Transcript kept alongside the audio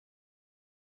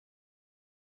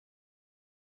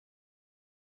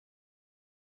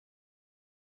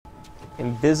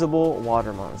Invisible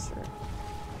water monster.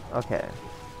 Okay.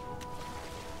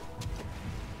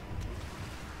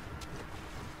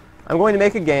 I'm going to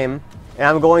make a game, and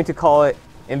I'm going to call it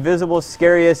Invisible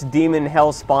Scariest Demon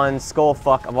Hellspawn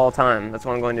Skullfuck of all time. That's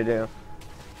what I'm going to do.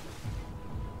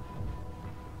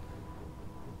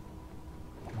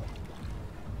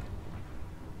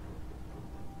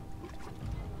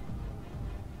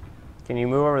 Can you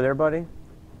move over there, buddy?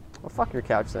 Well, fuck your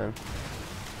couch then.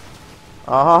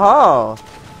 Oh,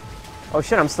 oh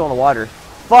shit, I'm still in the water.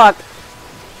 Fuck!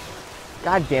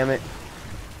 God damn it.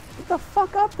 Get the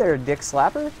fuck up there, dick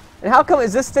slapper. And how come,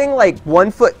 is this thing like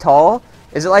 1 foot tall?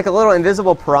 Is it like a little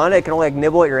invisible piranha? It can only like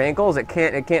nibble at your ankles? It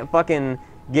can't fucking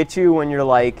get you when you're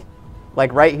like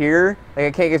right here? Like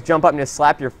it can't just jump up and just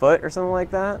slap your foot or something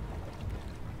like that?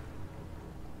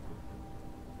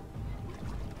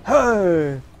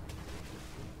 Hey!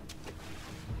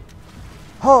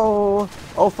 Ho!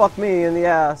 Oh, fuck me in the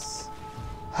ass.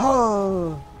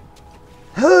 Ho!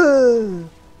 Ho!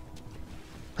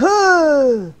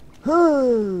 Ho!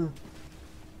 Ho!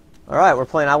 Alright, we're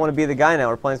playing I Want to Be the Guy now.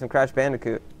 We're playing some Crash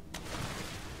Bandicoot.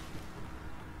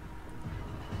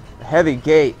 Heavy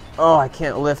gate. Oh, I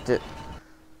can't lift it.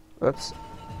 Whoops.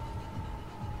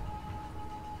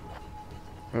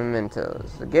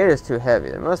 Mementos. The gate is too heavy.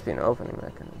 There must be an opening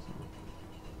mechanism.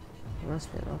 There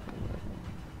must be an opening mechanism.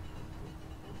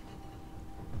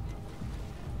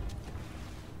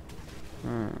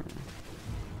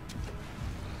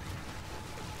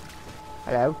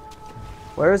 Hello?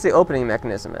 Where is the opening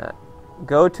mechanism at?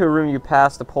 Go to a room you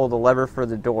passed to pull the lever for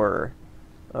the door.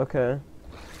 Okay.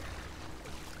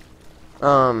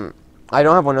 I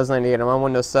don't have Windows 98. I'm on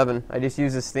Windows 7. I just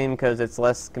use this theme because it's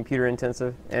less computer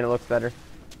intensive and it looks better.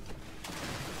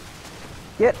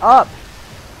 Get up!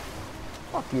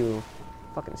 Fuck you.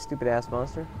 Fucking stupid ass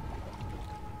monster.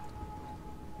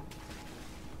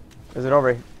 Is it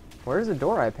over here? Where's the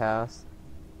door I passed?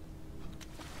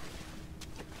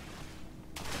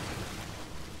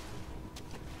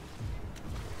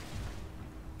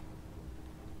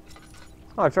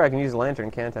 Oh, that's right, I can use a lantern,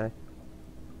 can't I?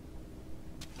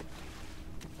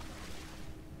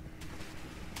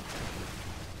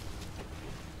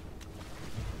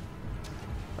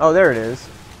 Oh, there it is.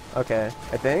 Okay,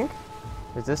 I think.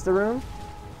 Is this the room?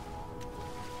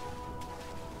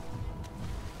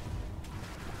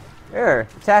 Here,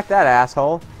 attack that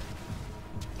asshole.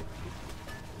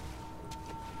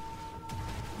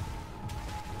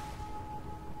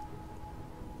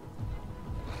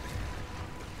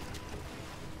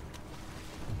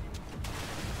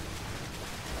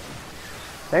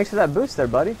 Thanks for that boost there,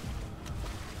 buddy.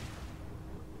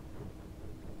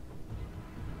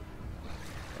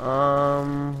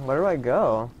 Where do I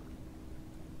go?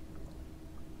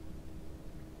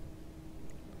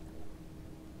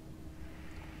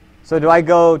 So do I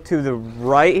go to the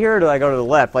right here, or do I go to the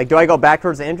left? Like, do I go back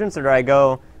towards the entrance, or do I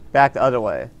go back the other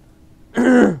way?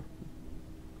 Okay.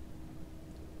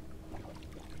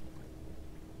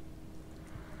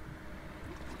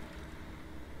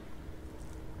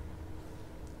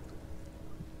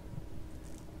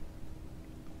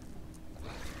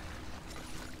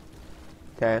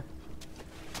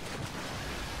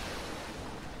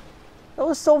 That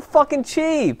was so fucking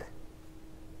cheap.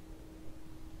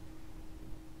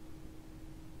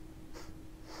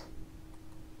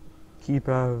 Keep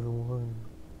out of the way.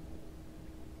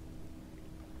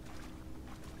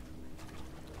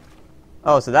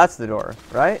 Oh, so that's the door,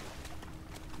 right?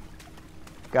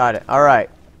 Got it. Alright.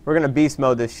 We're gonna beast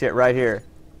mode this shit right here.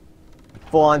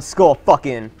 Full on skull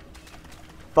fucking.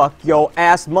 Fuck yo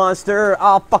ass monster.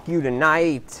 I'll fuck you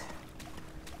tonight.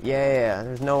 Yeah,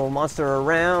 there's no monster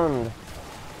around.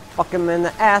 Fuck him in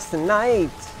the ass tonight.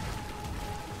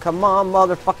 Come on,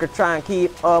 motherfucker, try and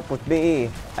keep up with me.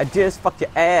 I just fucked your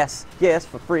ass, yes,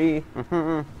 for free.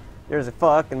 There's a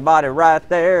fucking body right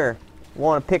there.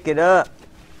 Wanna pick it up?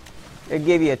 I'll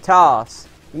give you a toss.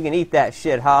 You can eat that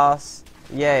shit, hoss.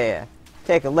 Yeah,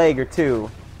 take a leg or two.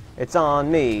 It's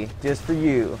on me, just for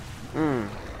you.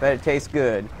 Bet it tastes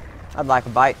good. I'd like a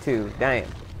bite too, damn.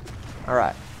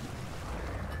 Alright.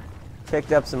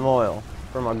 Picked up some oil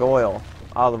for my goil.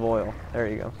 Olive oil. There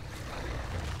you go.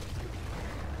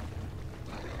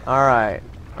 Alright.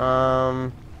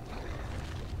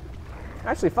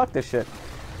 Actually, fuck this shit.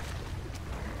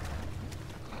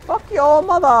 Fuck your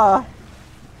mother!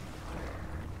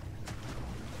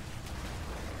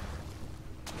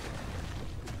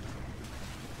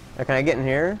 Now, can I get in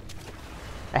here?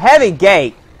 A heavy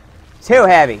gate! Too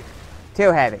heavy.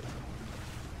 Too heavy.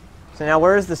 So now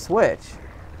where's the switch?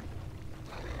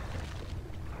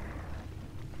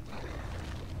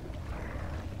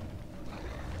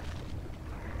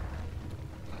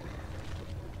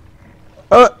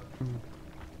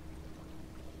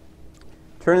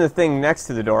 Turn the thing next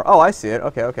to the door. Oh, I see it.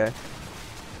 Okay, okay.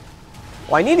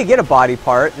 Well, I need to get a body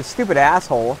part. This stupid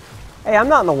asshole. Hey, I'm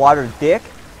not in the water, dick.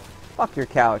 Fuck your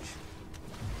couch.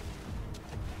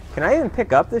 Can I even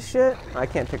pick up this shit? I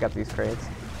can't pick up these crates.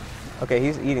 Okay,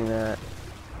 he's eating that.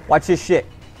 Watch his shit.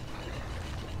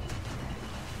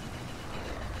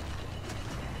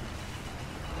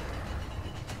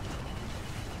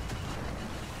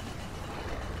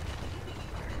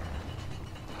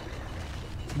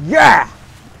 Yeah!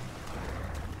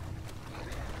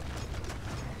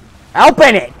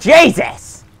 Open it!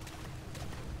 Jesus!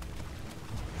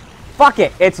 Fuck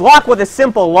it. It's locked with a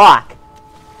simple lock.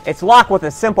 It's locked with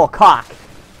a simple cock.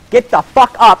 Get the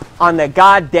fuck up on the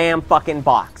goddamn fucking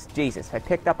box. Jesus, I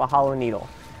picked up a hollow needle.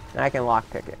 Now I can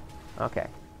lockpick it. Okay.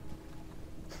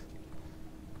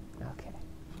 Okay. Okay.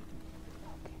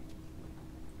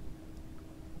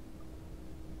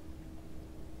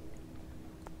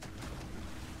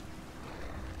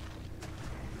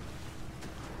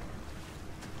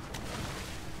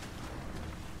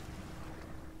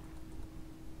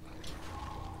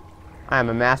 I am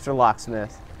a master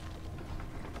locksmith.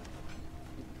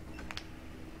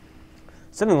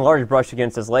 Something large brushed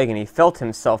against his leg, and he felt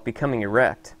himself becoming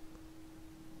erect.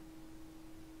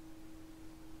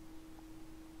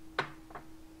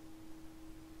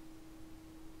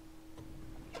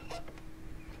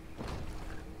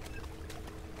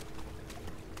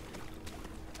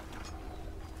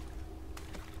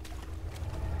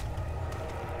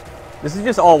 This is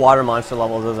just all water monster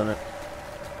levels, isn't it?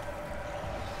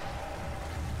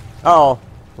 Uh-oh.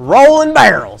 Rolling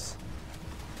barrels!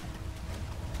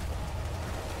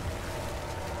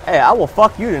 Hey, I will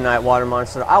fuck you tonight, water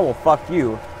monster. I will fuck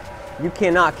you. You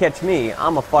cannot catch me.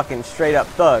 I'm a fucking straight up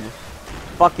thug.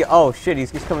 Fuck you. Oh shit,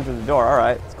 he's just coming through the door.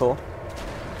 Alright, that's cool.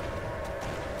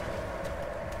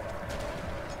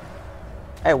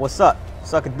 Hey, what's up?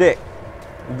 Suck a dick.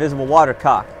 Invisible water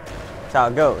cock. That's how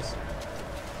it goes.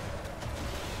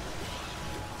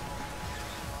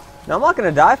 No, I'm not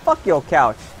gonna die. Fuck your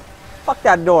couch. Fuck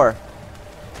that door.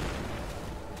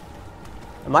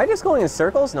 Am I just going in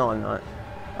circles? No, I'm not.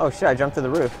 Oh shit, I jumped to the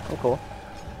roof. Oh, cool.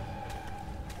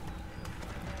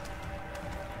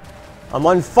 I'm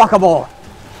unfuckable!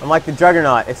 I'm like the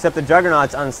Juggernaut, except the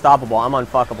Juggernaut's unstoppable. I'm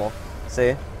unfuckable.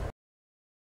 See?